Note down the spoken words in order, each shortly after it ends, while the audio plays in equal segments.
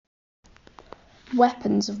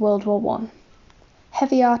Weapons of World War One.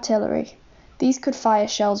 Heavy artillery. These could fire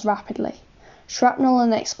shells rapidly. Shrapnel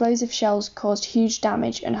and explosive shells caused huge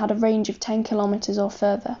damage and had a range of 10 kilometers or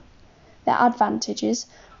further. Their advantages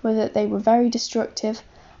were that they were very destructive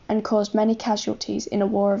and caused many casualties in a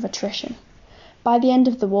war of attrition. By the end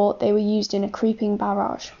of the war, they were used in a creeping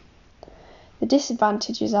barrage. The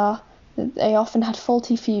disadvantages are that they often had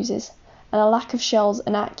faulty fuses and a lack of shells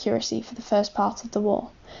and accuracy for the first part of the war.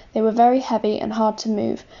 They were very heavy and hard to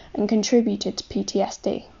move and contributed to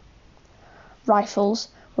PTSD. Rifles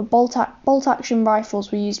were bolt-action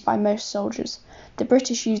rifles were used by most soldiers. The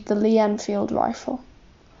British used the Lee Enfield rifle.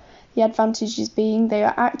 The advantages being they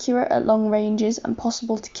are accurate at long ranges and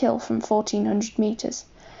possible to kill from 1400 metres.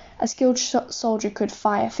 A skilled soldier could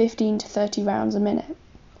fire 15 to 30 rounds a minute.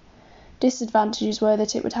 Disadvantages were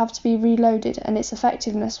that it would have to be reloaded and its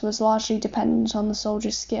effectiveness was largely dependent on the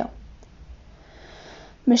soldier's skill.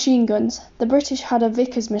 Machine guns. The British had a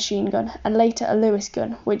Vickers machine gun and later a Lewis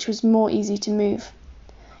gun, which was more easy to move.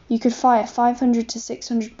 You could fire 500 to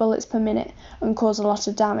 600 bullets per minute and cause a lot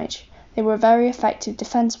of damage. They were a very effective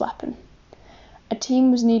defence weapon. A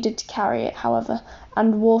team was needed to carry it, however,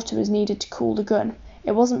 and water was needed to cool the gun.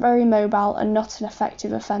 It wasn't very mobile and not an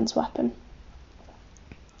effective offence weapon.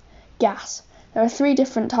 Gas. There are 3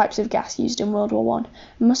 different types of gas used in World War One: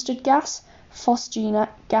 mustard gas, phosgene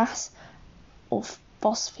gas, or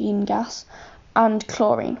phosphine gas, and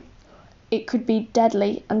chlorine. It could be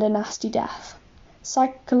deadly and a nasty death.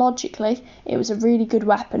 Psychologically, it was a really good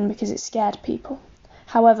weapon because it scared people.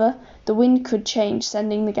 However, the wind could change,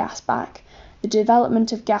 sending the gas back. The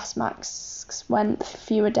development of gas masks meant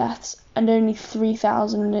fewer deaths, and only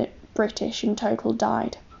 3,000 British in total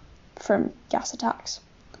died from gas attacks.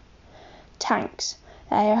 Tanks.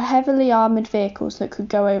 They are heavily armoured vehicles that could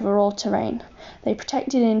go over all terrain. They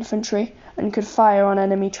protected infantry and could fire on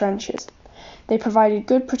enemy trenches. They provided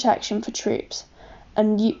good protection for troops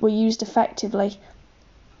and were used effectively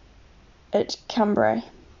at Cambrai.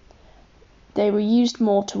 They were used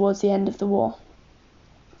more towards the end of the war.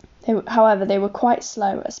 However, they were quite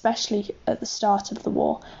slow, especially at the start of the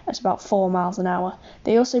war, at about 4 miles an hour.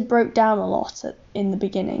 They also broke down a lot in the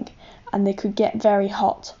beginning, and they could get very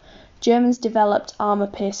hot. Germans developed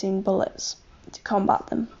armour-piercing bullets to combat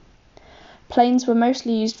them. Planes were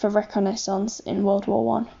mostly used for reconnaissance in World War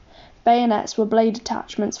One. Bayonets were blade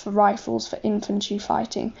attachments for rifles for infantry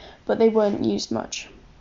fighting, but they weren't used much.